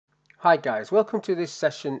Hi guys, welcome to this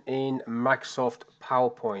session in Microsoft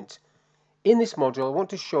PowerPoint. In this module I want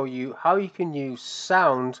to show you how you can use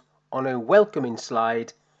sound on a welcoming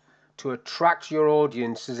slide to attract your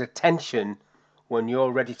audience's attention when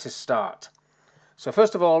you're ready to start. So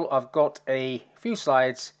first of all, I've got a few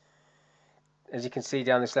slides, as you can see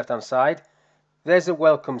down this left hand side. There's a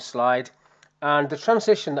welcome slide, and the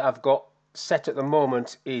transition that I've got set at the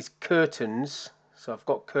moment is curtains. So I've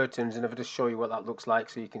got curtains, and I'll just show you what that looks like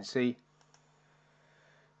so you can see.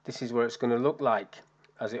 This is what it's going to look like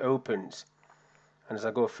as it opens, and as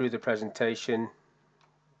I go through the presentation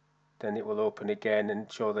then it will open again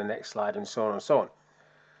and show the next slide, and so on and so on.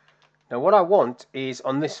 Now what I want is,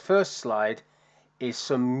 on this first slide, is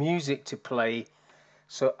some music to play,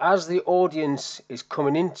 so as the audience is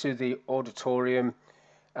coming into the auditorium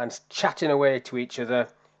and chatting away to each other,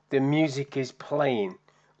 the music is playing.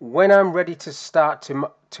 When I'm ready to start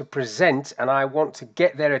to present and I want to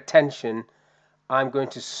get their attention, I'm going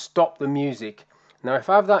to stop the music. Now if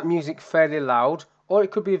I have that music fairly loud, or it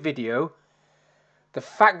could be a video, the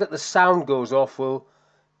fact that the sound goes off will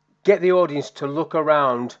get the audience to look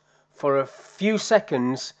around for a few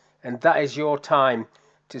seconds, and that is your time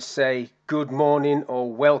to say good morning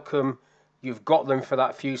or welcome. You've got them for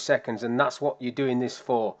that few seconds, and that's what you're doing this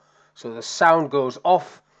for. So the sound goes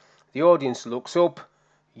off, the audience looks up,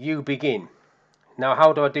 you begin. Now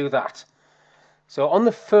how do I do that? So on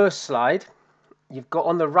the first slide, you've got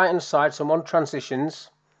on the right hand side, so I'm on transitions,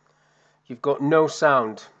 you've got no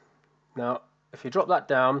sound. Now if you drop that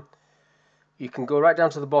down, you can go right down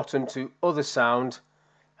to the bottom to other sound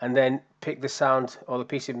and then pick the sound or the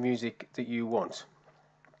piece of music that you want.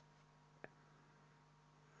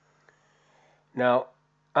 Now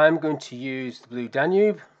I'm going to use the Blue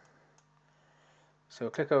Danube, so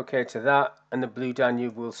click OK to that and the Blue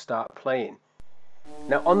Danube will start playing.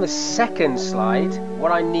 Now on the second slide,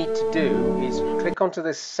 what I need to do is click onto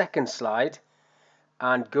the second slide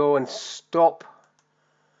and go and stop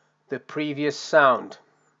the previous sound.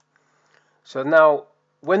 So now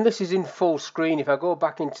when this is in full screen, if I go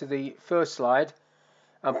back into the first slide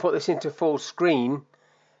and put this into full screen,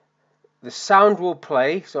 the sound will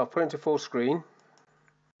play. So I'll put it into full screen.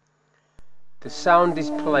 The sound is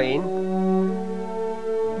playing,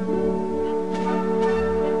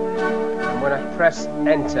 and when I press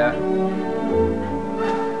enter,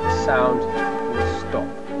 the sound will stop,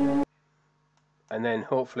 and then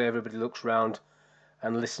hopefully everybody looks round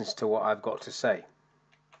and listens to what I've got to say.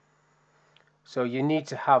 So you need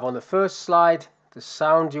to have on the first slide the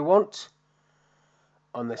sound you want,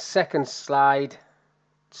 on the second slide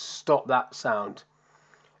stop that sound,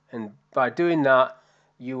 and by doing that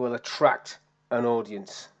you will attract an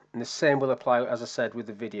audience, and the same will apply, as I said, with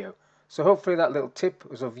the video. So hopefully that little tip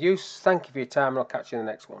was of use. Thank you for your time, and I'll catch you in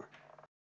the next one.